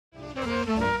Well,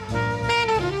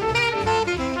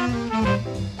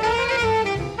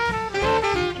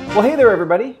 hey there,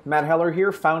 everybody. Matt Heller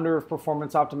here, founder of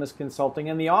Performance Optimist Consulting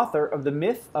and the author of The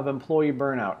Myth of Employee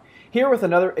Burnout, here with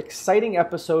another exciting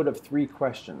episode of 3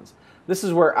 Questions. This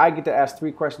is where I get to ask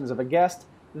 3 questions of a guest,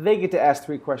 they get to ask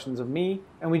 3 questions of me,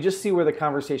 and we just see where the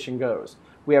conversation goes.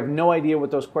 We have no idea what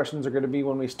those questions are going to be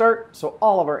when we start, so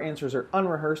all of our answers are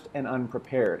unrehearsed and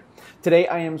unprepared. Today,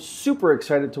 I am super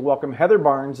excited to welcome Heather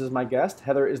Barnes as my guest.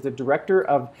 Heather is the Director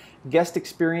of Guest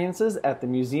Experiences at the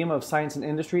Museum of Science and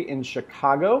Industry in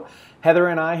Chicago. Heather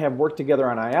and I have worked together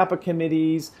on IAPA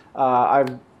committees.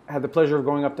 I've had the pleasure of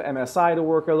going up to MSI to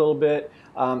work a little bit.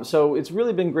 So it's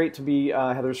really been great to be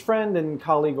Heather's friend and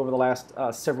colleague over the last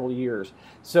several years.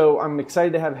 So I'm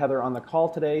excited to have Heather on the call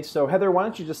today. So Heather, why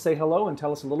don't you just say hello and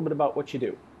tell us a little bit about what you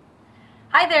do?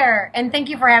 Hi there, and thank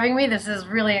you for having me. This is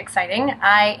really exciting.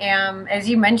 I am, as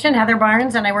you mentioned, Heather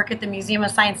Barnes, and I work at the Museum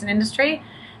of Science and Industry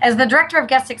as the Director of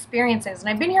Guest Experiences. And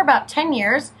I've been here about 10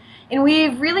 years, and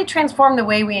we've really transformed the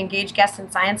way we engage guests in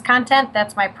science content.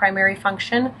 That's my primary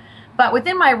function. But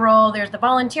within my role, there's the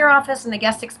volunteer office and the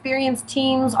guest experience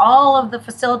teams, all of the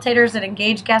facilitators that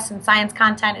engage guests in science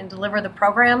content and deliver the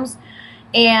programs,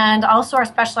 and also our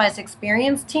specialized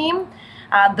experience team,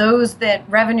 those that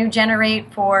revenue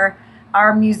generate for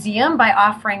our museum by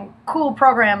offering cool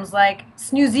programs like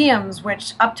Snoozeums,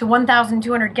 which up to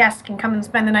 1,200 guests can come and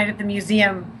spend the night at the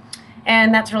museum.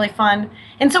 And that's really fun.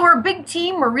 And so we're a big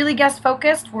team. We're really guest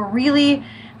focused. We're really,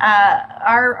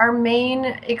 our main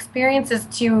experience is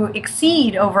to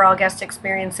exceed overall guest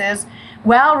experiences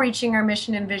while reaching our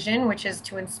mission and vision, which is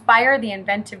to inspire the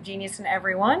inventive genius in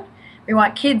everyone. We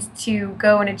want kids to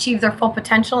go and achieve their full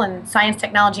potential in science,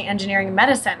 technology, engineering, and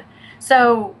medicine.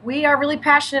 So we are really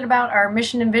passionate about our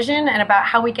mission and vision and about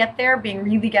how we get there, being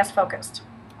really guest focused.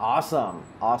 Awesome,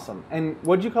 awesome. And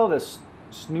what did you call it,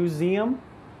 a Snoozeum?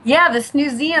 Yeah, the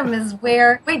Snoozeum is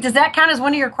where, wait, does that count as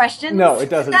one of your questions? No, it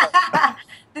doesn't.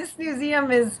 The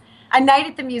Snoozeum is a night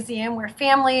at the museum where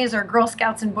families or Girl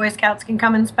Scouts and Boy Scouts can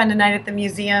come and spend a night at the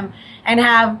museum and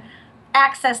have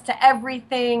access to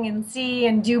everything and see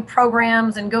and do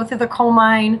programs and go through the coal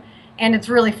mine, and it's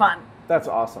really fun. That's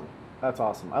awesome. That's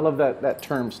awesome. I love that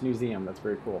term, Snoozeum. That's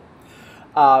very cool.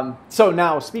 So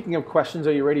now, speaking of questions,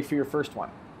 are you ready for your first one?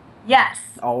 Yes.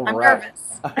 All I'm right.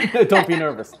 nervous. Don't be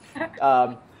nervous.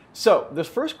 So this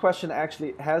first question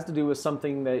actually has to do with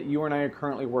something that you and I are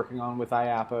currently working on with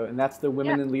IAPA, and that's the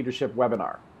Women in Leadership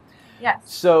webinar. Yes.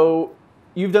 So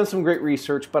you've done some great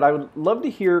research, but I would love to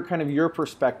hear kind of your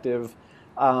perspective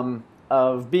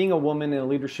of being a woman in a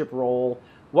leadership role.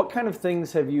 What kind of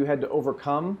things have you had to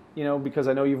overcome? You know, because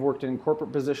I know you've worked in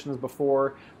corporate positions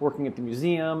before, working at the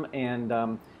museum, and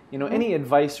you know, any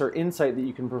advice or insight that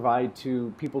you can provide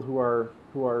to people who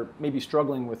are maybe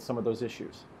struggling with some of those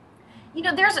issues. You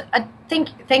know,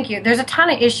 thank you. There's a ton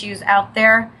of issues out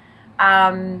there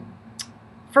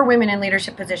for women in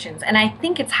leadership positions, and I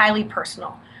think it's highly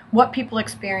personal what people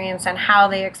experience and how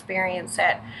they experience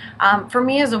it. For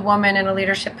me as a woman in a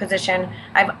leadership position,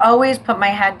 I've always put my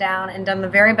head down and done the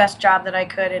very best job that I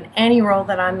could in any role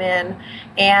that I'm in,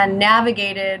 and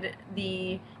navigated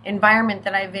the environment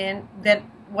that I'm in, that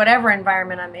whatever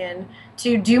environment I'm in,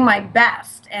 to do my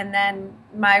best. And then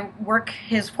my work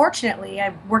has, fortunately,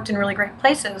 I've worked in really great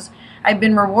places. I've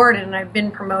been rewarded and I've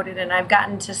been promoted and I've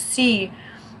gotten to see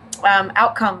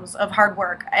outcomes of hard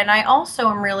work. And I also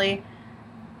am really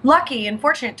lucky and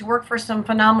fortunate to work for some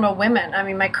phenomenal women. I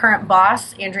mean, my current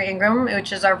boss, Andrea Ingram,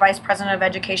 which is our Vice President of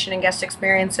Education and Guest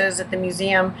Experiences at the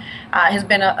museum, has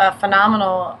been a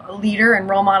phenomenal leader and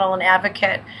role model and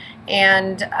advocate.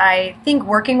 And I think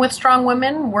working with strong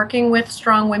women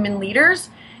leaders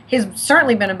has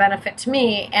certainly been a benefit to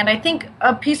me. And I think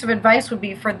a piece of advice would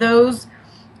be for those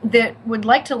that would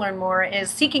like to learn more is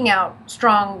seeking out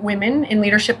strong women in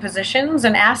leadership positions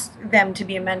and ask them to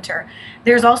be a mentor.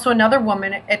 There's also another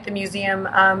woman at the museum,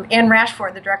 Anne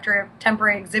Rashford, the Director of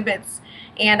Temporary Exhibits,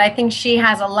 and I think she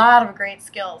has a lot of great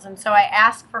skills. And so I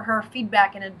ask for her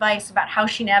feedback and advice about how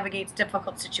she navigates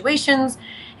difficult situations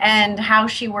and how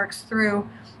she works through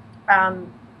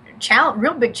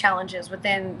real big challenges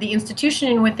within the institution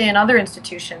and within other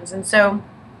institutions. And so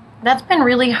that's been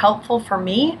really helpful for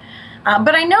me.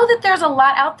 But I know that there's a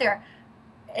lot out there,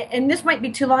 and this might be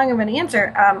too long of an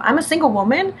answer. I'm a single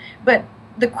woman, but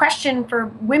the question for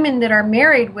women that are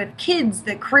married with kids,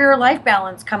 the career-life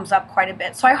balance comes up quite a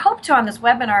bit. So I hope to, on this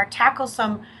webinar, tackle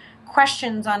some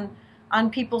questions on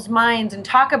people's minds and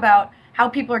talk about how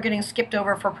people are getting skipped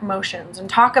over for promotions, and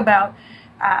talk about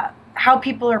how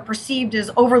people are perceived as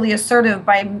overly assertive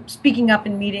by speaking up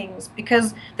in meetings,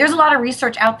 because there's a lot of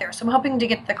research out there. So I'm hoping to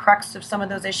get the crux of some of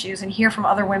those issues and hear from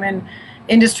other women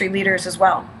industry leaders as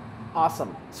well.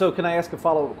 Awesome. So can I ask a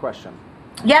follow-up question?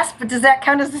 Yes, but does that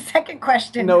count as the second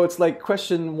question? No, it's like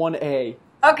question 1A.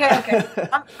 Okay.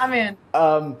 I'm in.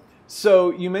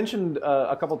 So you mentioned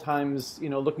a couple times,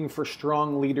 looking for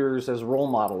strong leaders as role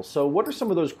models. So what are some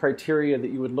of those criteria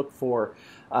that you would look for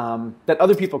that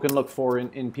other people can look for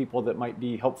in people that might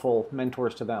be helpful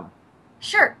mentors to them?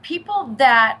 Sure. People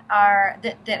that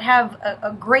have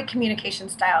a great communication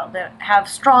style, that have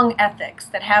strong ethics,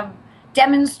 that have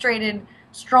demonstrated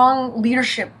strong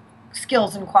leadership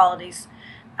skills and qualities.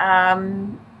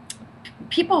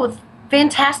 People with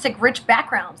fantastic, rich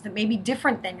backgrounds that may be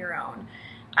different than your own.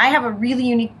 I have a really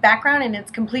unique background, and it's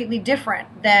completely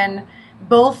different than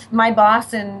both my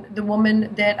boss and the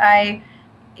woman that I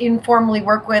informally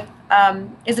work with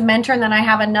is a mentor, and then I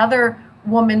have another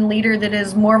woman leader that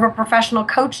is more of a professional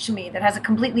coach to me that has a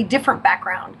completely different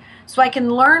background. So I can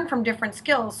learn from different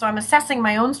skills. So I'm assessing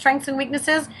my own strengths and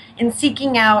weaknesses and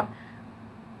seeking out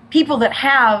people that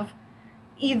have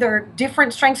either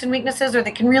different strengths and weaknesses, or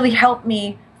that can really help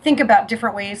me think about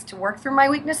different ways to work through my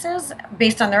weaknesses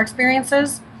based on their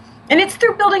experiences. And it's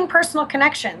through building personal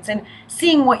connections and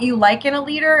seeing what you like in a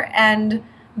leader and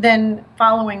then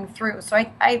following through. So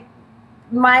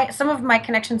some of my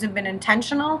connections have been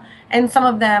intentional, and some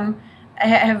of them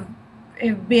have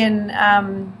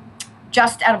been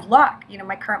just out of luck.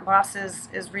 My current boss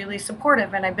is really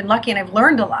supportive, and I've been lucky, and I've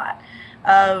learned a lot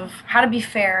of how to be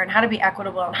fair and how to be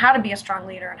equitable and how to be a strong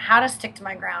leader and how to stick to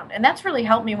my ground. And that's really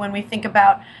helped me when we think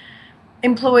about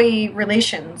employee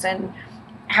relations and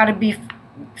how to be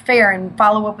fair and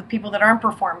follow up with people that aren't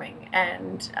performing,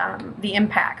 and the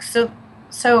impacts.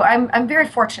 So I'm very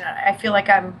fortunate. I feel like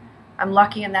I'm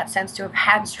lucky in that sense to have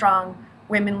had strong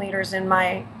women leaders in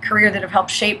my career that have helped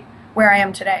shape where I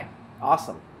am today.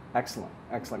 Awesome.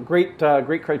 Excellent. Great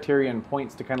criteria and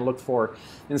points to kind of look for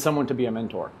in someone to be a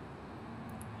mentor.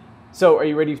 So are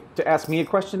you ready to ask me a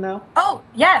question now? Oh,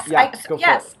 yes. Yeah, go for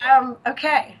it.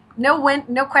 Okay.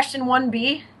 No question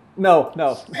 1B? No.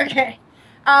 Okay.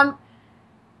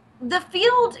 The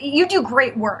field, you do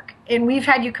great work, and we've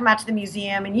had you come out to the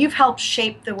museum, and you've helped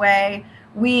shape the way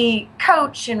we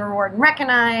coach and reward and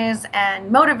recognize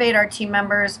and motivate our team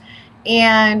members.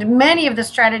 And many of the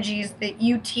strategies that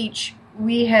you teach,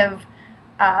 we have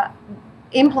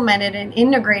implemented and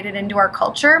integrated into our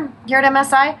culture here at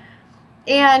MSI.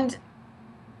 And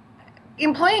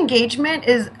employee engagement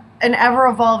is an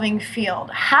ever-evolving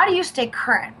field. How do you stay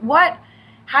current?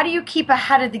 How do you keep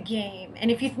ahead of the game? And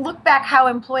if you look back how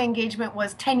employee engagement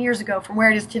was 10 years ago from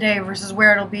where it is today versus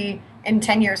where it'll be in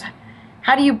 10 years,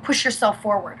 how do you push yourself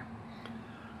forward?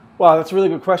 Wow, that's a really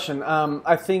good question.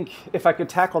 I think if I could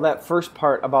tackle that first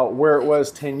part about where it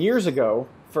was 10 years ago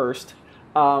first,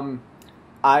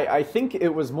 I think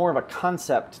it was more of a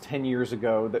concept 10 years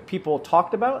ago that people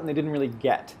talked about and they didn't really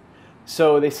get.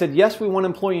 So they said, yes, we want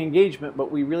employee engagement, but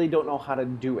we really don't know how to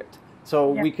do it.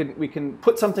 So we can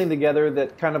put something together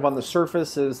that kind of on the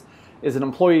surface is an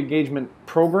employee engagement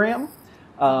program,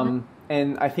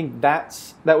 and I think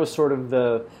that was sort of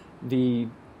the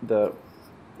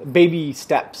baby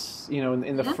steps,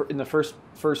 in the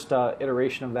first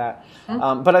iteration of that.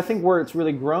 But I think where it's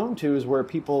really grown to is where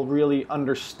people really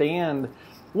understand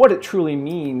what it truly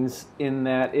means, in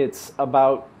that it's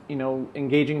about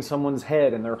engaging someone's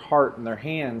head and their heart and their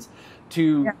hands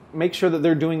to make sure that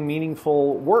they're doing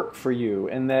meaningful work for you,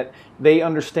 and that they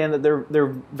understand that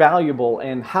they're valuable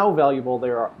and how valuable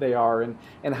they are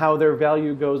and how their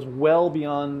value goes well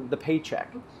beyond the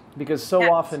paycheck. Because so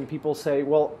often people say,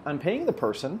 well, I'm paying the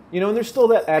person, and there's still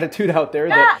that attitude out there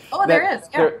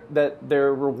that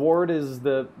their reward is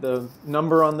the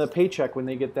number on the paycheck when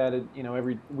they get that,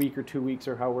 every week or 2 weeks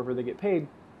or however they get paid.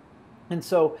 And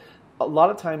so a lot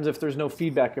of times, if there's no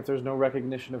feedback, if there's no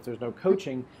recognition, if there's no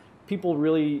coaching, people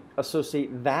really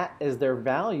associate that as their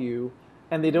value,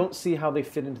 and they don't see how they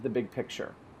fit into the big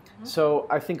picture. So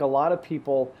I think a lot of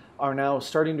people are now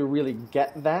starting to really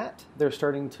get that. They're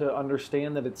starting to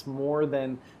understand that it's more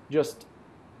than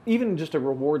even just a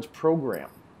rewards program.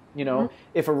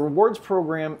 If a rewards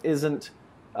program isn't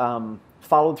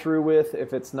followed through with,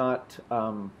 if it's not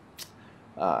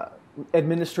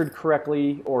administered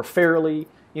correctly or fairly,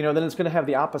 then it's going to have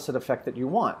the opposite effect that you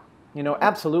want.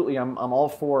 Absolutely, I'm all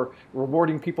for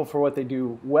rewarding people for what they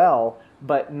do well,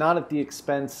 but not at the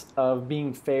expense of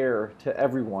being fair to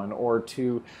everyone, or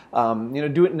to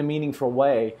do it in a meaningful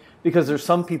way. Because there's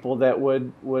some people that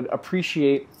would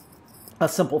appreciate a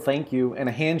simple thank you and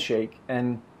a handshake,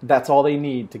 and that's all they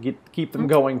need to keep them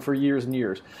going for years and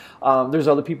years. There's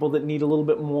other people that need a little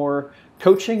bit more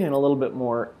coaching and a little bit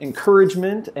more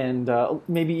encouragement, and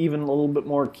maybe even a little bit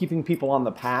more keeping people on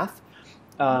the path.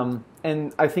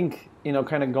 And I think,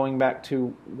 kind of going back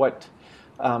to what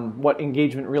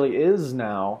engagement really is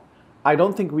now, I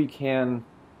don't think we can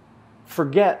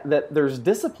forget that there's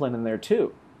discipline in there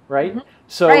too, right? Mm-hmm.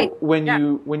 So right.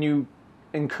 when you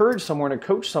encourage someone or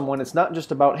coach someone, it's not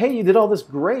just about, hey, you did all this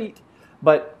great,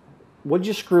 but what'd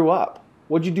you screw up?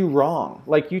 What'd you do wrong?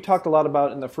 Like you talked a lot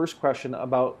about in the first question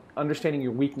about understanding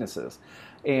your weaknesses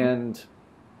and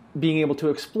being able to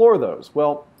explore those.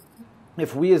 Well,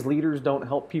 if we as leaders don't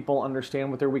help people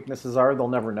understand what their weaknesses are, they'll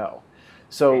never know.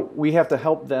 So we have to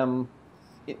help them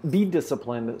be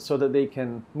disciplined so that they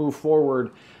can move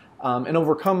forward and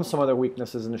overcome some of their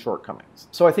weaknesses and shortcomings.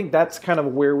 So I think that's kind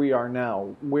of where we are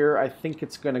now. Where I think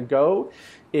it's going to go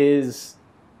is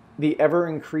the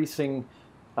ever-increasing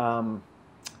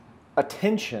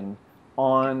attention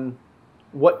on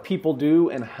what people do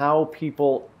and how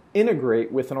people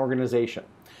integrate with an organization.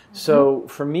 Mm-hmm. So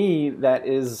for me,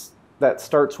 that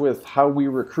starts with how we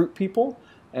recruit people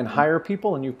and hire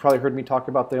people, and you've probably heard me talk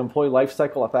about the employee life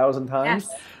cycle 1,000 times.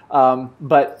 Yes.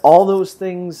 But all those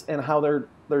things and how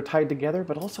they're tied together,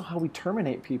 but also how we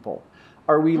terminate people.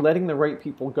 Are we letting the right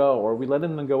people go? Are we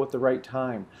letting them go at the right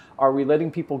time? Are we letting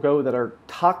people go that are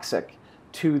toxic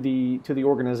to the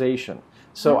organization?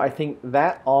 So I think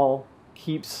that all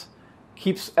keeps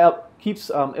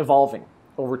evolving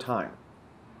over time.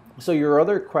 So your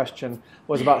other question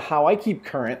was about how I keep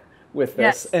current with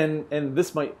this, yes. and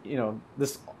this might,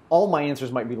 all my answers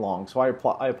might be long, so I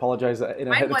apologize in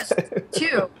ahead. Mine was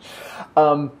too.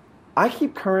 I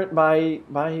keep current by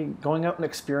going out and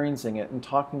experiencing it and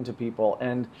talking to people,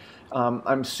 and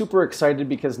I'm super excited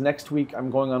because next week I'm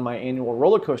going on my annual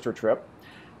roller coaster trip,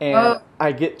 and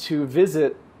I get to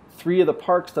visit 3 of the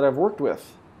parks that I've worked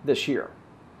with this year.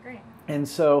 Great. And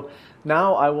so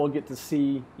now I will get to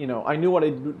see, I knew what I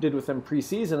did with them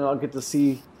preseason, and I'll get to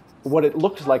see what it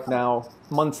looks like now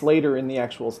months later in the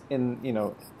actual,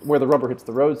 where the rubber hits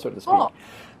the road, so to speak. Oh.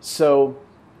 So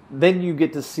then you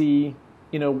get to see,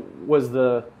 was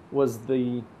the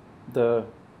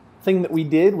thing that we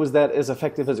did, was that as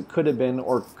effective as it could have been,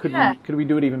 or could we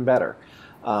do it even better?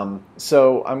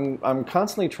 So I'm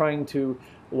constantly trying to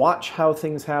watch how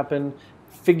things happen,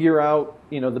 figure out,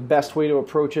 the best way to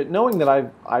approach it, knowing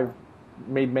that I've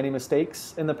made many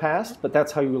mistakes in the past, but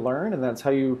that's how you learn and that's how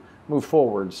you move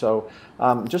forward. So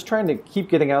just trying to keep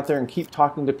getting out there and keep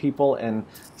talking to people and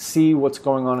see what's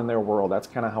going on in their world. That's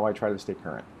kind of how I try to stay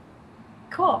current.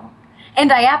 Cool.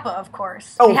 And IAAPA, of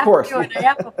course. Oh, of course. We have to do an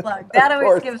IAAPA plug. That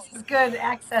always gives us good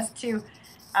access to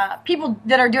people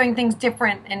that are doing things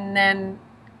different and then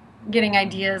getting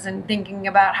ideas and thinking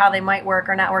about how they might work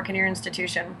or not work in your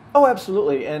institution. Oh,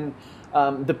 absolutely. And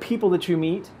the people that you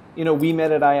meet, we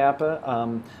met at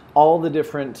IAAPA, all the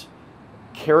different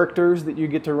characters that you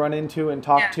get to run into and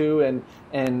talk to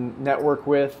and network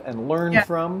with and learn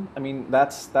from. I mean,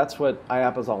 that's what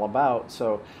IAAPA is all about.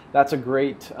 So that's a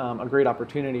great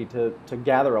opportunity to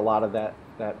gather a lot of that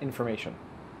information.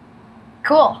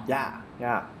 Cool. Yeah.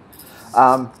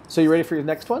 So you ready for your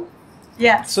next one?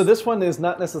 Yes. So this one is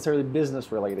not necessarily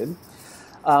business related.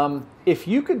 If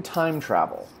you could time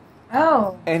travel,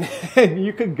 and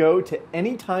you could go to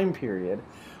any time period,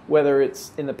 whether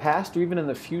it's in the past or even in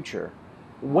the future,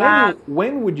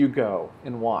 when would you go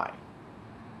and why?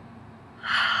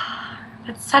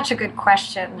 That's such a good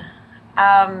question.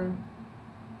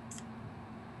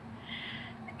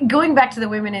 Going back to the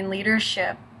women in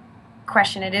leadership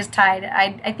question, it is tied.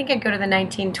 I think I'd go to the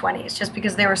 1920s just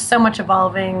because there was so much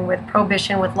evolving with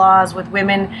prohibition, with laws, with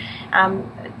women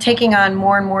taking on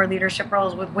more and more leadership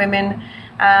roles, with women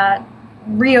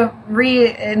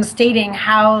reinstating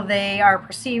how they are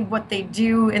perceived, what they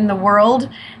do in the world.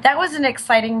 That was an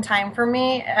exciting time for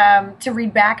me to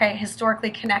read back. I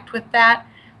historically connect with that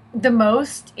the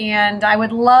most, and I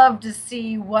would love to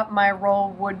see what my role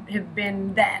would have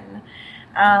been then.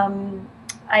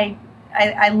 I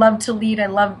love to lead. I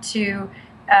love to,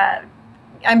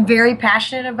 I'm very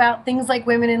passionate about things like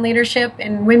women in leadership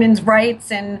and women's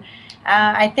rights. And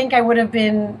I think I would have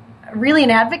been really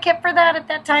an advocate for that at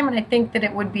that time. And I think that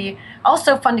it would be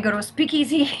also fun to go to a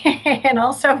speakeasy and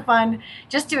also fun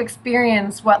just to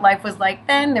experience what life was like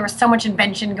then. There was so much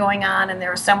invention going on and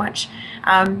there was so much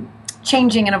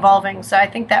changing and evolving. So I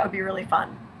think that would be really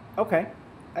fun. Okay.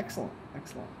 Excellent.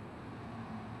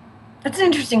 That's an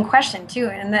interesting question, too,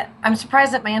 and that I'm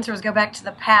surprised that my answer was go back to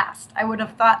the past. I would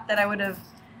have thought that I would have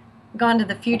gone to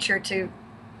the future to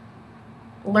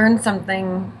learn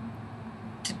something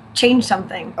change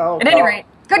something. Oh, At any rate,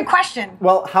 good question.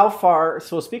 Well, how far,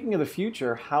 so speaking of the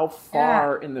future, how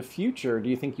far in the future do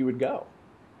you think you would go?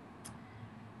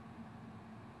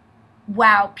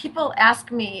 Wow, people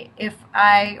ask me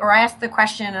I ask the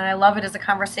question, and I love it as a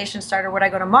conversation starter, would I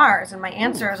go to Mars? And my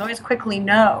answer is always quickly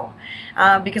no,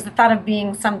 because the thought of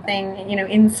being something,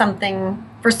 in something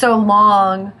for so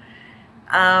long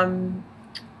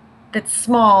that's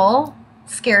small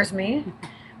scares me.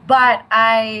 But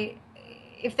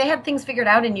if they had things figured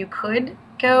out and you could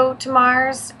go to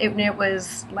Mars, if it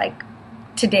was like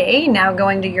today, now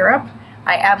going to Europe,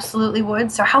 I absolutely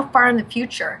would. So how far in the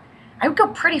future? I would go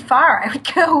pretty far. I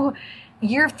would go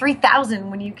year 3000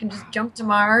 when you can just jump to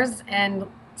Mars and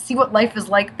see what life is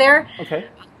like there. Okay.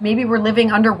 Maybe we're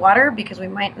living underwater because we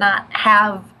might not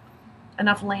have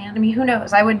enough land. I mean, who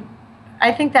knows?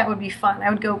 I think that would be fun.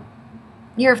 I would go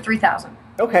year of 3000.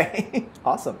 Okay.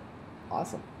 Awesome.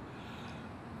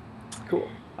 Cool.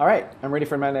 All right. I'm ready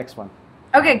for my next one.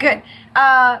 Okay, good.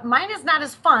 Mine is not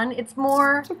as fun. It's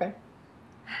more okay.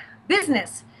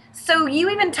 Business. So you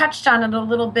even touched on it a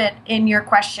little bit in your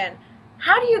question.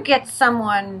 How do you get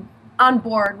someone on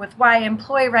board with why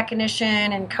employee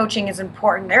recognition and coaching is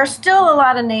important? There are still a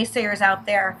lot of naysayers out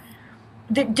there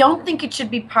that don't think it should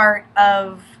be part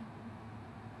of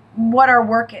what our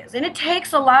work is. And it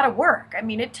takes a lot of work. I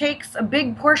mean, it takes a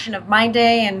big portion of my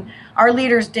day and our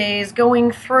leaders' days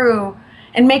going through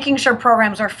and making sure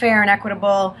programs are fair and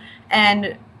equitable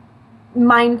and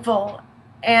mindful.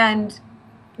 And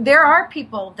there are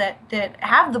people that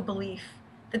have the belief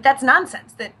that that's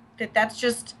nonsense, that's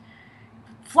just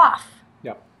fluff.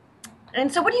 Yep.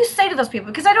 And so what do you say to those people?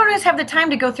 Because I don't always have the time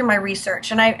to go through my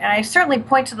research, and I certainly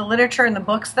point to the literature and the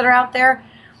books that are out there,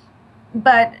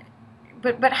 but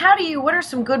what are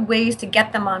some good ways to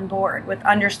get them on board with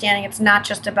understanding it's not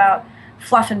just about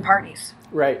fluff and parties?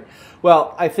 Right.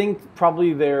 Well, I think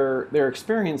probably their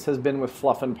experience has been with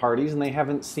fluff and parties, and they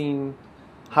haven't seen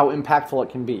how impactful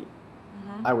it can be.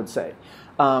 I would say.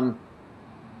 I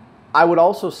would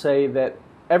also say that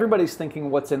everybody's thinking,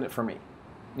 what's in it for me?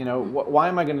 Why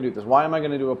am I going to do this? Why am I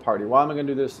going to do a party? Why am I going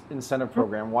to do this incentive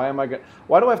program? Why do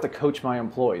I have to coach my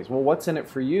employees? Well, what's in it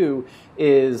for you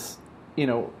is,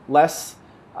 less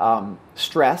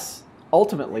stress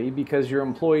ultimately, because your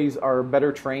employees are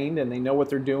better trained and they know what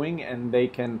they're doing and they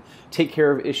can take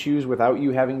care of issues without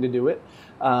you having to do it.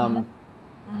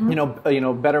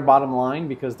 Better bottom line,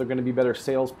 because they're going to be better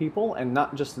salespeople, and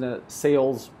not just in a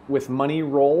sales with money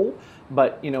role,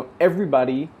 but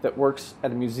everybody that works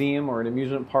at a museum or an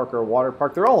amusement park or a water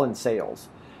park, they're all in sales.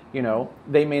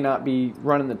 They may not be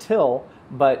running the till,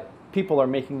 but people are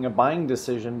making a buying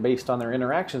decision based on their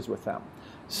interactions with them.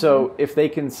 So if they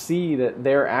can see that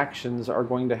their actions are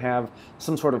going to have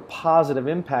some sort of positive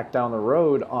impact down the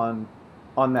road on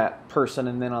that person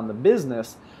and then on the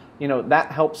business,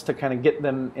 that helps to kind of get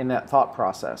them in that thought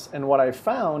process. And what I've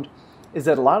found is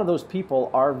that a lot of those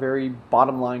people are very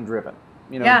bottom line driven.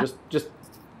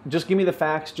 Just give me the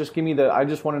facts. Just give me I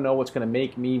just want to know what's going to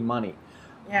make me money.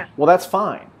 Yeah. Well, that's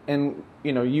fine. And,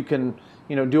 you can,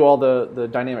 do all the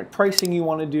dynamic pricing you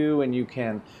want to do, and you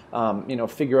can,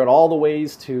 figure out all the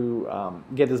ways to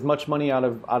get as much money out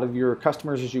of your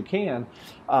customers as you can.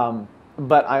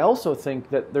 But I also think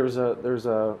that there's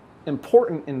a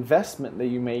important investment that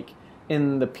you make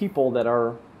in the people that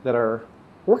are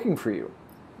working for you,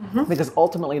 because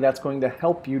ultimately that's going to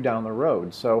help you down the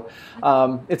road. So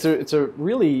it's a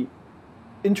really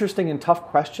interesting and tough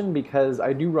question, because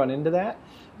I do run into that,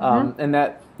 and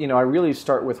that I really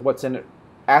start with what's in it,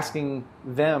 asking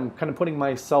them, kind of putting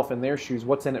myself in their shoes,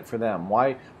 what's in it for them?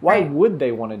 Why would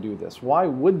they want to do this? Why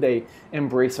would they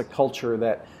embrace a culture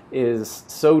that is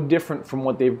so different from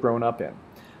what they've grown up in?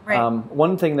 Right.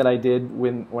 One thing that I did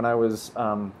when I was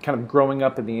kind of growing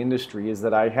up in the industry is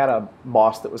that I had a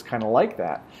boss that was kind of like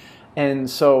that, and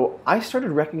so I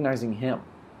started recognizing him.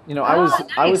 Nice.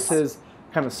 I was his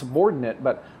kind of subordinate,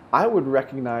 but I would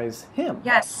recognize him.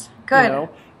 Yes, good.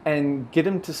 And get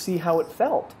him to see how it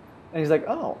felt, and he's like,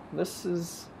 "Oh, this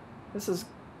is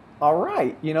all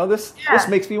right. This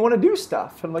makes me want to do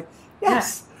stuff." And I'm like,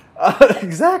 "Yes,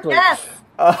 exactly." Yes.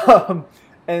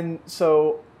 And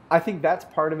so I think that's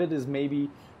part of it, is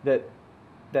maybe that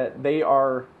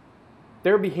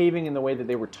they're behaving in the way that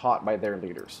they were taught by their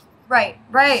leaders. Right.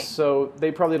 So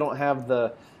they probably don't have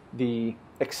the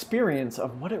experience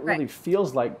of what it really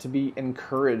feels like to be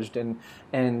encouraged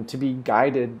and to be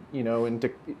guided,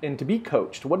 and to be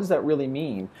coached. What does that really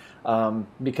mean?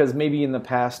 Because maybe in the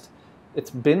past it's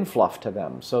been fluff to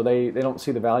them, so they don't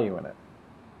see the value in it.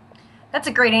 That's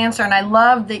a great answer, and I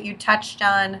love that you touched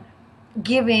on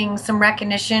giving some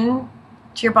recognition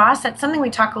to your boss. That's something we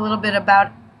talk a little bit about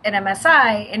at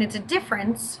MSI, and it's a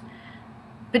difference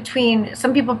between,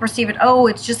 some people perceive it, oh,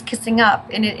 it's just kissing up,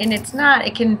 and it's not.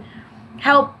 It can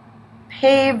help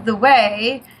pave the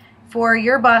way for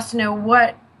your boss to know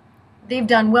what they've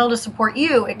done well to support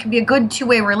you. It can be a good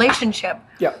two-way relationship.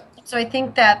 Yeah. So I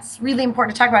think that's really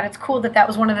important to talk about. It's cool that that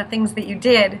was one of the things that you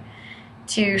did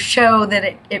to show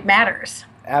that it matters.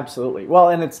 Absolutely. Well,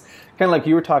 and it's kind of like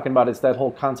you were talking about, it's that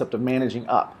whole concept of managing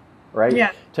up, right?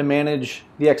 Yeah. To manage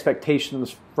the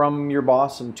expectations from your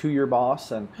boss and to your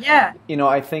boss. And, Yeah. you know,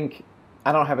 I think,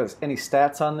 I don't have any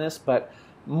stats on this, but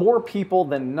more people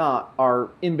than not are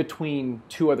in between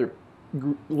two other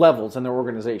levels in their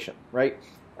organization, right?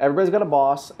 Everybody's got a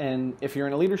boss, and if you're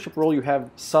in a leadership role, you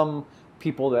have some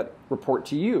people that report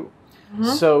to you. Mm-hmm.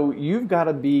 So you've got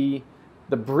to be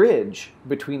the bridge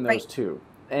between those two.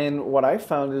 And what I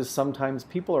found is sometimes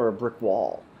people are a brick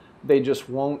wall. They just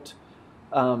won't.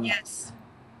 Yes.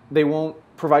 They won't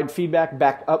provide feedback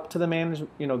back up to the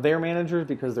their managers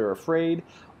because they're afraid,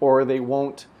 or they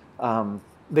won't.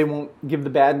 They won't give the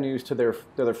bad news to their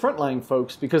frontline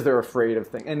folks because they're afraid of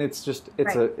things. And it's just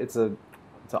it's an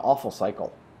awful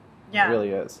cycle. Yeah. It really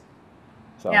is.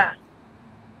 So yeah.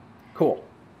 Cool.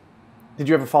 Did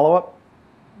you have a follow up?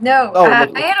 No. I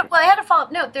had a follow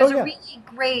up. No, there's a really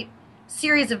great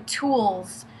series of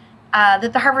tools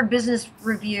that the Harvard Business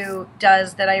Review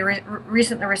does that I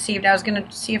recently received. I was going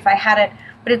to see if I had it,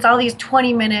 but it's all these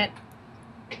 20-minute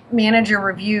manager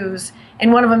reviews,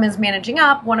 and one of them is managing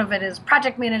up, one of it is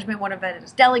project management, one of it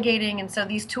is delegating, and so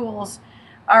these tools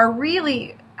are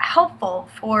really helpful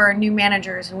for new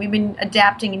managers, and we've been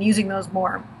adapting and using those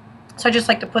more. So I just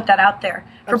like to put that out there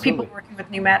for people working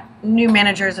with new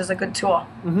managers as a good tool.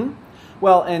 Mm-hmm.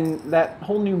 Well, and that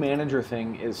whole new manager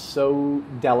thing is so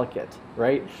delicate,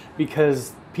 right?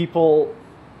 Because people,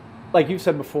 like you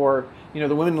said before,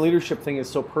 the women in leadership thing is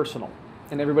so personal,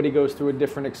 and everybody goes through a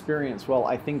different experience. Well,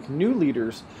 I think new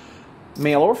leaders,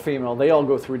 male or female, they all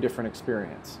go through a different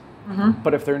experience. Mm-hmm.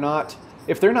 But if they're not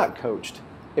coached,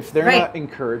 if they're not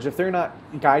encouraged, if they're not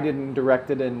guided and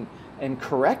directed and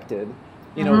corrected,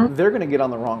 they're going to get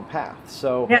on the wrong path.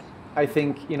 So I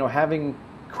think, having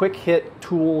quick hit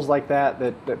tools like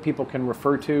that people can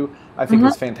refer to, I think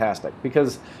is fantastic,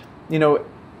 because,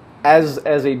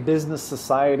 as a business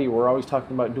society, we're always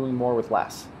talking about doing more with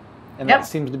less. And that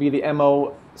seems to be the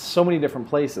MO so many different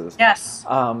places. Yes.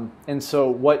 And so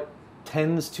what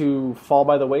tends to fall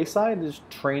by the wayside is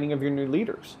training of your new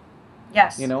leaders.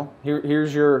 Yes.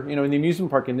 Here's your, in the amusement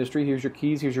park industry, here's your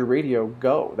keys, here's your radio,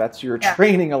 go. That's your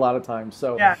training a lot of times.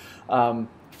 So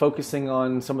focusing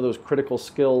on some of those critical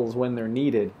skills when they're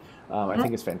needed, I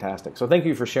think is fantastic. So thank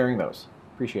you for sharing those.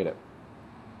 Appreciate it.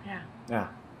 Yeah. Yeah.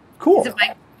 Cool. Is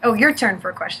it your turn for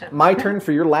a question. My turn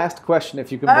for your last question,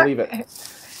 if you can believe it.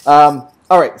 All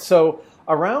right. So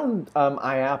around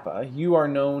IAAPA, you are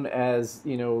known as,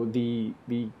 the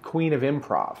queen of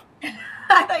improv.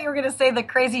 I thought you were going to say the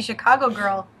crazy Chicago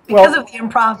girl because of the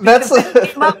improv. Because they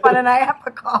came up on an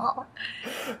IAAPA call.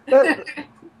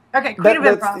 Okay, queen of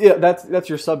improv. Yeah, that's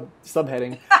your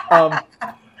subheading.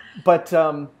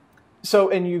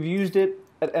 And you've used it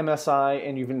at MSI,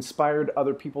 and you've inspired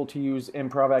other people to use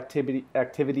improv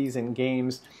activities and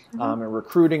games, and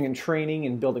recruiting and training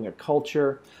and building a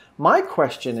culture. My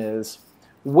question is,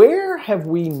 where have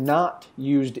we not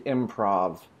used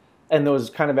improv and those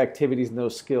kind of activities and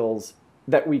those skills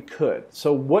that we could?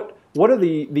 So what are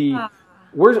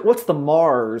what's the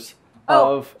Mars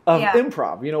of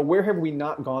improv? Where have we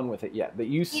not gone with it yet that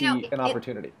you see an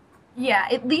opportunity?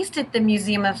 At least at the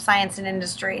Museum of Science and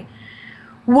Industry.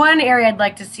 One area I'd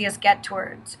like to see us get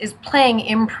towards is playing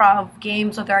improv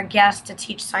games with our guests to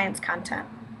teach science content.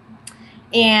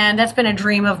 And that's been a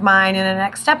dream of mine and a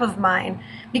next step of mine,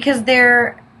 because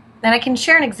and I can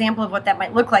share an example of what that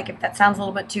might look like if that sounds a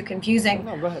little bit too confusing.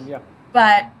 No, go ahead, yeah.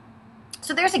 But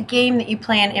so there's a game that you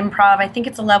play in improv. I think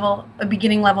it's a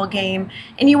beginning level game,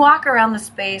 and you walk around the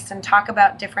space and talk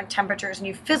about different temperatures, and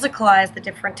you physicalize the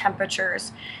different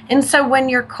temperatures. And so when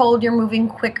you're cold, you're moving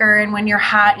quicker, and when you're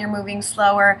hot, you're moving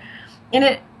slower.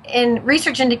 And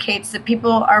research indicates that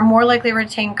people are more likely to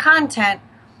retain content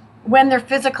when they're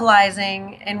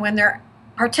physicalizing and when they're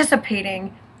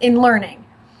participating in learning.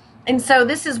 And so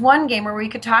this is one game where we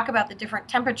could talk about the different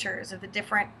temperatures of the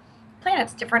different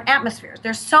planets, different atmospheres.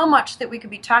 There's so much that we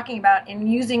could be talking about in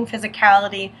using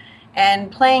physicality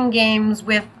and playing games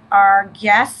with our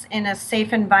guests in a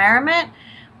safe environment,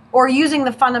 or using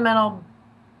the fundamental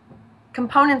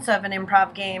components of an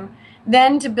improv game,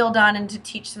 then to build on and to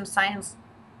teach some science.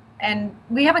 And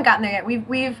we haven't gotten there yet.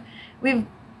 We've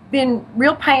been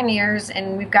real pioneers,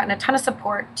 and we've gotten a ton of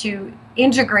support to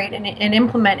integrate and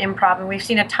implement improv, and we've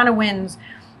seen a ton of wins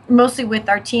mostly with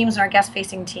our teams and our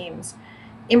guest-facing teams.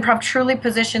 Improv truly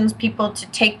positions people to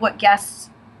take what guests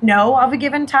know of a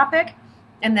given topic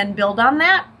and then build on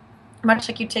that, much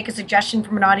like you take a suggestion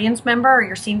from an audience member or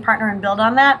your scene partner and build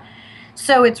on that.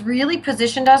 So it's really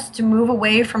positioned us to move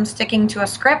away from sticking to a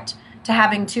script to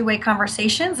having two-way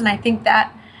conversations, and I think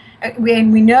that we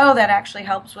know that actually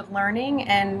helps with learning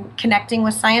and connecting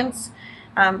with science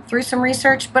through some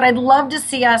research. But I'd love to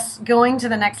see us going to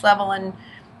the next level and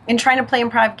trying to play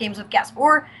improv games with guests,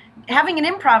 or having an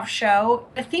improv show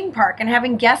at a theme park and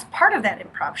having guests part of that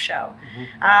improv show.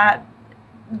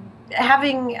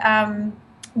 Having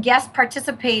guests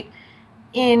participate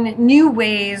in new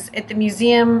ways at the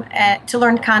museum to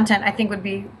learn content, I think would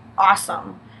be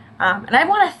awesome. And I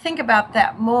want to think about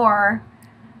that more.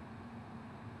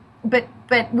 But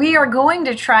we are going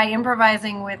to try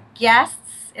improvising with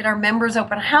guests at our members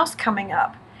open house coming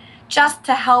up, just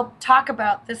to help talk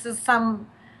about this is some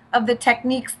of the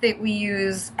techniques that we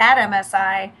use at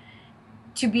MSI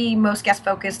to be most guest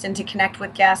focused and to connect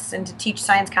with guests and to teach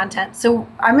science content. So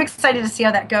I'm excited to see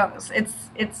how that goes.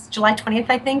 It's July 20th,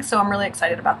 I think, so I'm really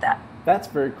excited about that. That's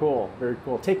very cool. Very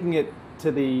cool. Taking it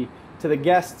to the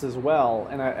guests as well,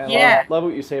 and I love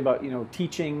what you say about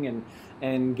teaching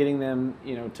and getting them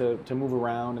to move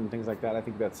around and things like that. I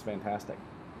think that's fantastic.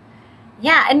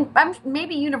 Yeah, and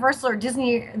maybe Universal or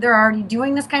Disney, they're already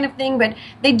doing this kind of thing, but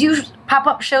they do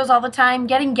pop-up shows all the time.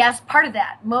 Getting guests, part of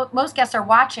that. Most guests are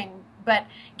watching, but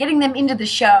getting them into the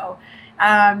show,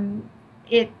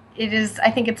 it is.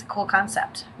 I think it's a cool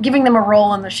concept. Giving them a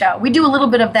role in the show. We do a little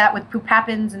bit of that with Poop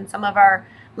Happens and some of our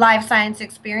live science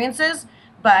experiences,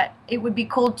 but it would be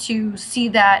cool to see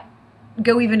that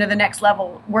go even to the next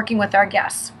level, working with our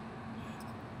guests.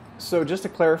 So just to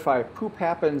clarify, Poop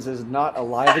Happens is not a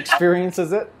live experience,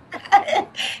 is it?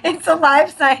 It's a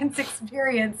live science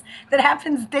experience that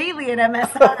happens daily at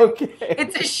MSI. Okay.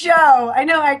 It's a show. I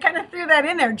know, I kind of threw that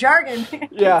in there, jargon.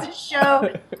 Yeah. It's a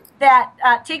show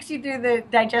that takes you through the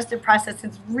digestive process.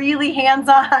 It's really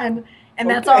hands-on, and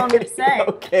that's all I'm going to say.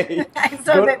 Okay.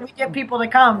 So that we get people to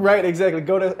come. Right, exactly.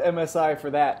 Go to MSI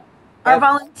for that. Our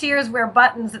volunteers wear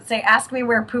buttons that say, "Ask me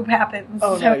where poop happens."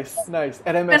 Oh, so nice.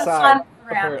 At MSI. It's fun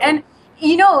around. And,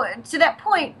 to that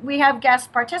point, we have guests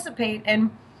participate, and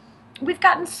we've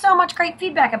gotten so much great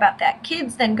feedback about that.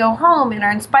 Kids then go home and are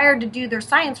inspired to do their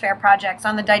science fair projects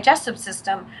on the digestive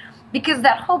system, because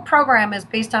that whole program is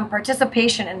based on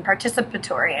participation and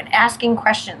participatory and asking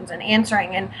questions and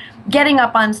answering and getting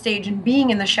up on stage and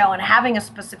being in the show and having a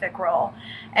specific role.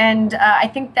 And I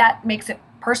think that makes it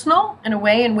personal in a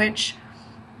way in which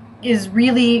is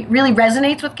really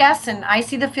resonates with guests. And I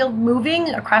see the field moving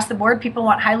across the board. People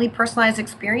want highly personalized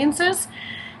experiences.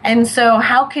 And so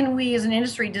how can we as an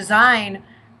industry design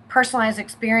personalized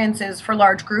experiences for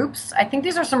large groups? I think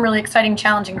these are some really exciting,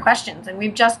 challenging questions. And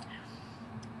we've just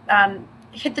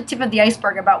hit the tip of the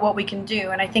iceberg about what we can do.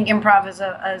 And I think improv is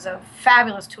a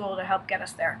fabulous tool to help get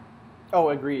us there. Oh,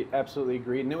 agreed. Absolutely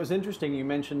agreed. And it was interesting. You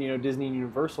mentioned, Disney and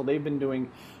Universal. They've been doing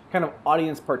kind of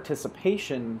audience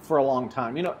participation for a long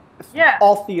time.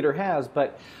 All theater has,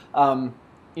 but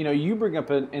you bring up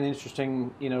an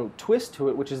interesting twist to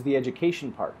it, which is the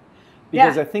education part,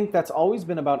 because I think that's always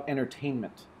been about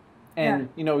entertainment, and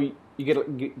you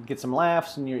get some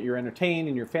laughs and you're entertained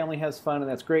and your family has fun,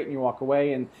 and that's great, and you walk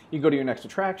away and you go to your next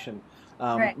attraction.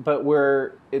 But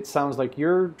where it sounds like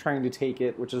you're trying to take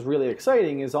it, which is really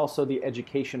exciting, is also the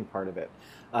education part of it.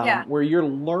 Where you're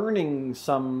learning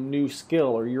some new skill,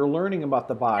 or you're learning about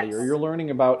the body, or you're learning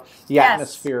about the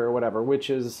atmosphere or whatever, which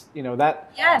is,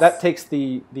 that takes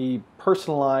the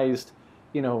personalized,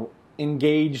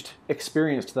 engaged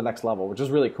experience to the next level, which is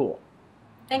really cool.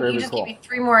 Thank you. You just gave me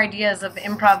 3 more ideas of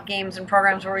improv games and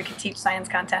programs where we could teach science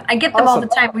content. I get them all the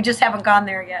time. We just haven't gone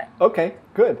there yet. Okay,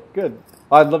 good.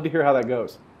 I'd love to hear how that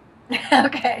goes.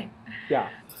 Okay. Yeah.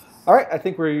 All right, I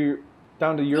think we're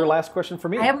down to your last question for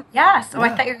me. I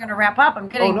thought you were going to wrap up. I'm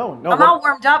kidding. Oh, no. I'm all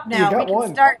warmed up now. We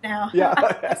can start now. Yeah.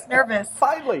 I'm just nervous.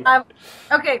 Finally.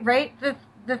 Okay, right.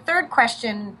 The third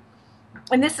question,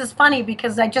 and this is funny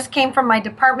because I just came from my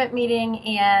department meeting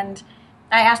and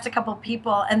I asked a couple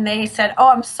people and they said, "Oh,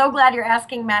 I'm so glad you're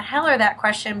asking Matt Heller that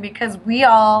question, because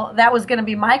that was going to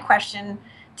be my question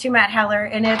to Matt Heller."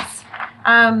 And it's,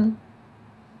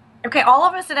 okay, all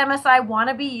of us at MSI want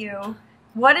to be you.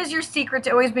 What is your secret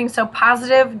to always being so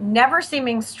positive, never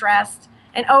seeming stressed,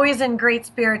 and always in great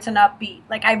spirits and upbeat?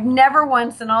 Like, I've never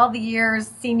once in all the years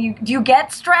seen you. Do you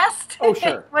get stressed? Oh,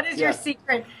 sure. What is your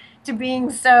secret to being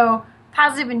so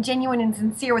positive and genuine and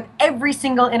sincere with every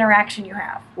single interaction you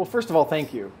have? Well, first of all,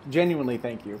 thank you. Genuinely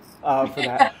thank you for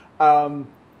that.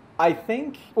 I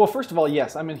think, well, first of all,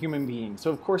 yes, I'm a human being. So,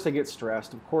 of course, I get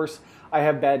stressed. Of course, I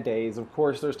have bad days. Of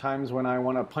course, there's times when I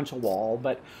want to punch a wall.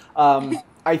 But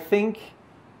I think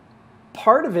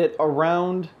part of it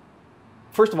around,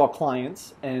 first of all,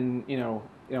 clients and,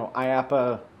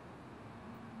 IAPA,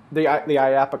 the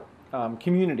IAPA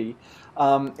community,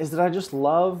 is that I just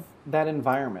love that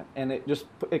environment. And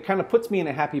it kind of puts me in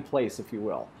a happy place, if you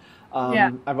will.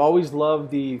 I've always loved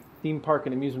the theme park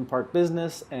and amusement park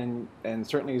business, and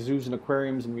certainly zoos and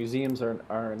aquariums and museums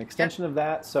are an extension of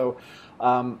that. So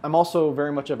I'm also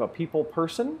very much of a people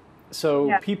person.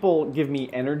 So people give me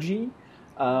energy.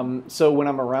 So when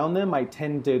I'm around them, I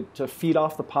tend to feed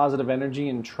off the positive energy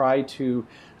and try to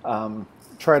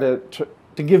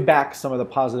give back some of the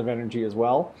positive energy as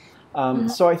well.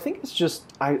 So I think it's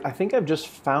just I think I've just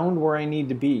found where I need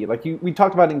to be. Like we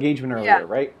talked about engagement earlier,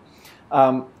 right?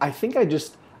 I think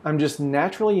I'm just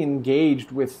naturally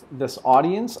engaged with this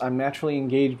audience. I'm naturally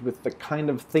engaged with the kind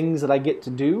of things that I get to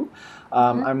do.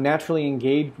 I'm naturally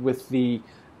engaged with the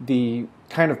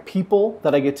kind of people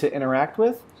that I get to interact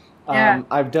with.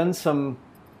 I've done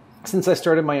since I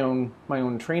started my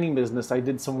own training business, I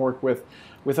did some work with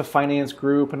a finance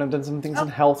group, and I've done some things in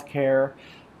healthcare,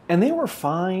 and they were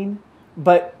fine,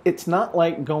 but it's not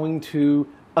like going to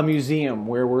a museum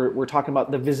where we're talking about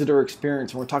the visitor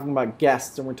experience, and we're talking about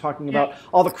guests, and we're talking about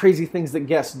all the crazy things that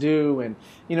guests do, and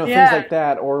things like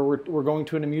that. Or we're going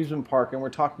to an amusement park and we're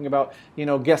talking about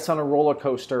guests on a roller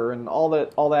coaster and all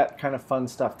that kind of fun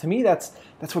stuff. To me, that's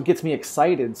what gets me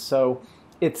excited. So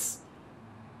it's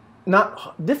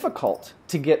not difficult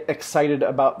to get excited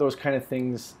about those kind of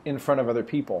things in front of other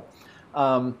people.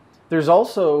 There's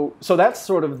also, so that's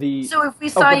sort of the... So if we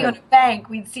saw you in a bank,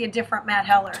 we'd see a different Matt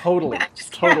Heller. Totally,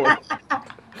 totally.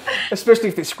 Especially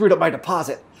if they screwed up my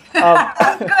deposit. So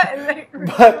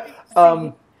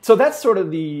that's sort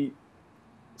of the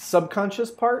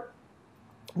subconscious part.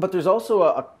 But there's also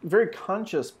a very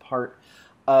conscious part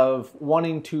of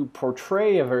wanting to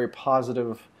portray a very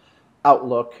positive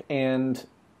outlook. And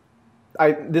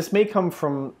this may come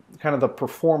from kind of the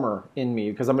performer in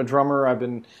me, because I'm a drummer. I've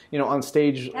been, on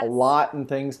stage a lot and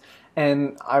things,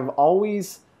 and I've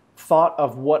always thought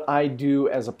of what I do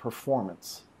as a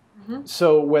performance.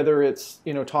 So whether it's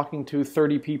talking to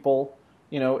 30 people,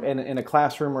 in a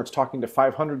classroom, or it's talking to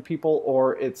 500 people,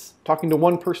 or it's talking to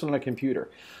one person on a computer,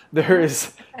 there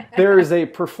is a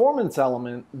performance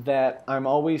element that I'm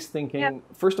always thinking.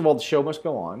 First of all, the show must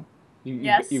go on.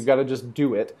 You've got to just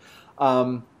do it.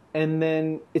 And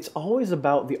then it's always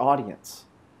about the audience.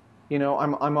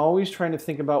 I'm always trying to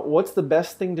think about what's the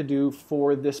best thing to do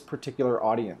for this particular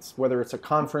audience, whether it's a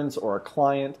conference or a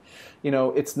client.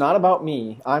 It's not about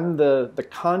me. I'm the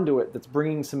conduit that's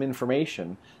bringing some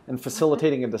information and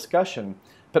facilitating a discussion.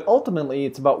 But ultimately,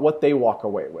 it's about what they walk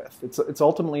away with. It's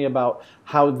ultimately about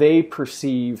how they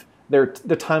perceive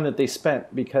the time that they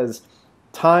spent, because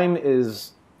time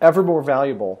is ever more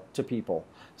valuable to people.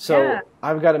 So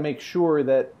I've got to make sure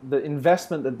that the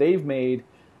investment that they've made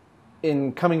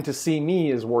in coming to see me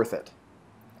is worth it.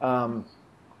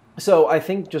 So I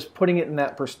think just putting it in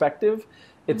that perspective,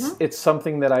 it's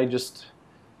something that I just,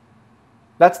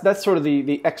 that's sort of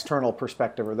the external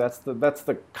perspective, or that's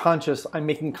the conscious, I'm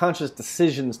making conscious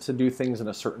decisions to do things in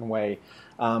a certain way,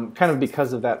 kind of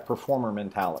because of that performer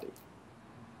mentality.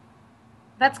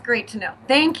 That's great to know.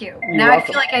 Thank you. You're welcome. I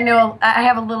feel like I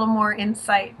have a little more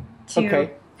insight to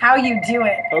how you do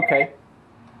it. Okay.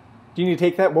 Do you need to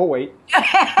take that? We'll wait.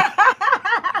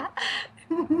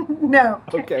 No.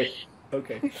 Okay.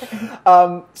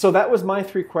 So that was my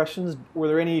 3 questions. Were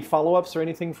there any follow-ups or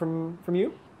anything from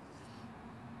you?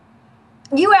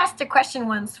 You asked a question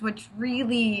once, which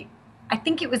really, I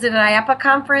think it was at an IAPA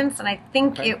conference, and I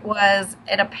think it was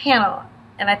at a panel,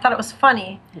 and I thought it was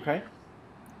funny. Okay.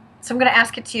 So I'm going to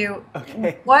ask it to you.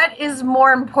 Okay. What is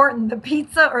more important, the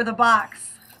pizza or the box?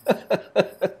 Isn't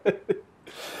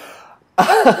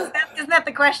that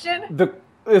the question?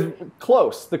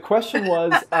 Close. The question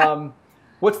was,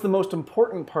 what's the most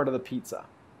important part of the pizza?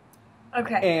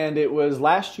 Okay. And it was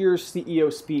last year's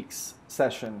CEO Speaks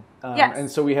session.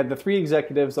 And so we had the 3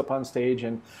 executives up on stage,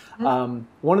 and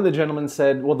one of the gentlemen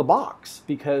said, well, the box,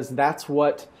 because that's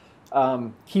what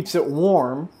keeps it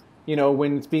warm,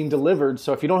 when it's being delivered.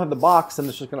 So if you don't have the box, then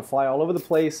it's just going to fly all over the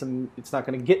place, and it's not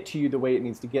going to get to you the way it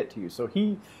needs to get to you. So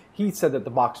he said that the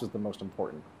box was the most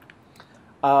important.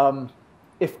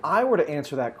 If I were to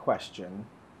answer that question,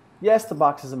 yes, the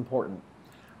box is important.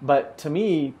 But to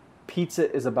me,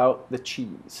 pizza is about the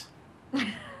cheese.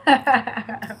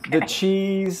 The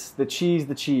cheese.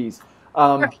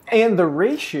 And the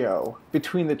ratio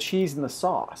between the cheese and the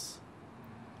sauce.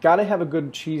 Got to have a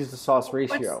good cheese to sauce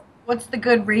ratio. What's the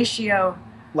good ratio?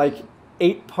 like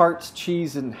 8 parts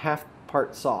cheese and half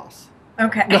part sauce.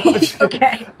 Okay. No,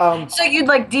 Okay. um, So you'd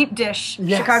like deep dish,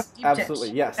 yes, Chicago deep absolutely.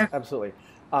 dish. Yes, Okay. absolutely.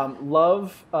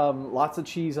 Love lots of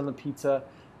cheese on the pizza,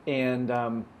 and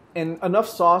enough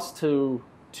sauce to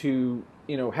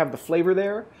have the flavor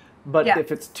there. But Yeah.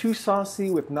 if it's too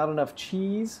saucy with not enough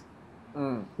cheese,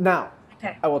 now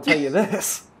Okay. I will tell you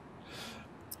this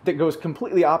that goes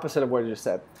completely opposite of what I just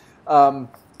said.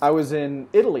 I was in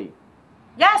Italy,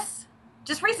 Yes.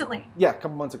 Just recently. yeah, a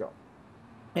couple months ago,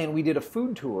 and we did a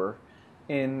food tour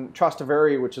in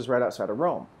Trastevere, which is right outside of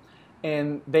Rome,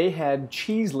 and they had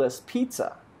cheeseless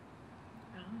pizza.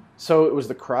 So it was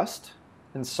the crust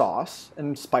and sauce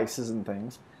and spices and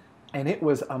things, and it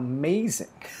was amazing.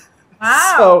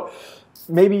 Wow. So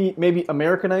maybe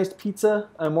Americanized pizza.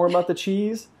 I'm more about the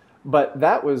cheese, but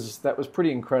that was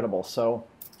pretty incredible. So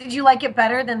Did you like it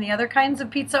better than the other kinds of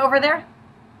pizza over there?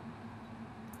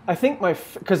 I think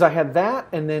because I had that,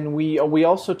 and then we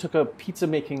also took a pizza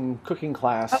making cooking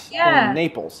class in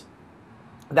Naples.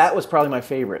 That was probably my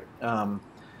favorite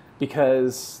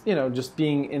because just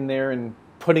being in there and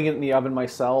putting it in the oven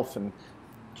myself and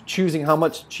choosing how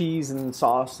much cheese and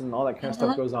sauce and all that kind of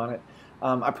stuff goes on it.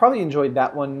 I probably enjoyed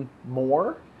that one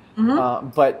more,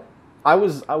 but I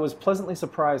was pleasantly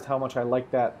surprised how much I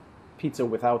liked that pizza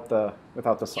without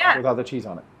the cheese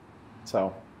on it.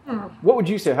 So, what would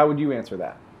you say? How would you answer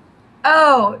that?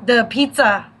 Oh, the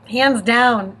pizza, hands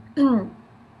down.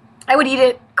 I would eat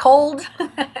it cold.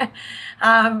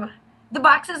 The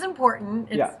box is important.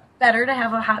 It's better to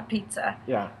have a hot pizza.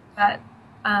 Yeah. But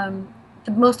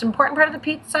the most important part of the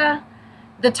pizza,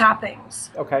 the toppings.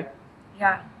 Okay.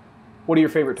 Yeah. What are your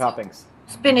favorite toppings?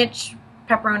 Spinach,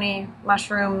 pepperoni,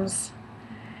 mushrooms,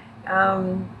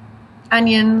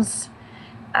 onions,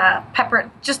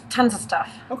 pepper, just tons of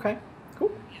stuff. Okay.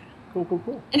 Cool.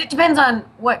 Cool. And it depends on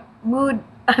what mood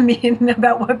I'm in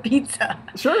about what pizza.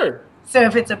 Sure. So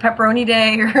if it's a pepperoni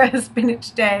day or a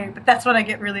spinach day, but that's what I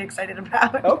get really excited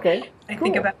about. Okay. I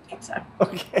think about pizza.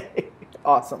 Okay.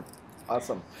 Awesome.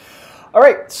 All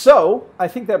right, so I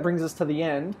think that brings us to the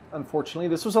end. Unfortunately,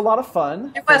 this was a lot of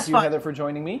fun. It was Thank you, fun. Heather, for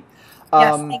joining me.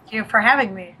 Yes, thank you for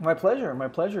having me. My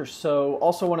pleasure. So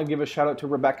also want to give a shout out to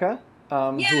Rebecca,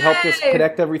 who Yay! helped us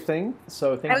connect everything.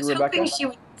 So thank I you, was Rebecca. hoping she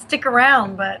would stick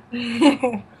around, but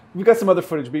We've got some other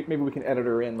footage. Maybe we can edit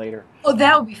her in later. oh,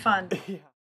 that would be fun. Yeah.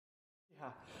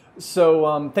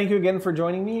 So thank you again for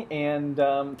joining me, and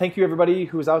thank you everybody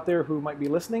who's out there who might be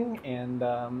listening, and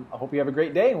I hope you have a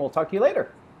great day, and we'll talk to you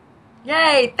later.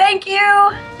 Yay, thank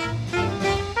you.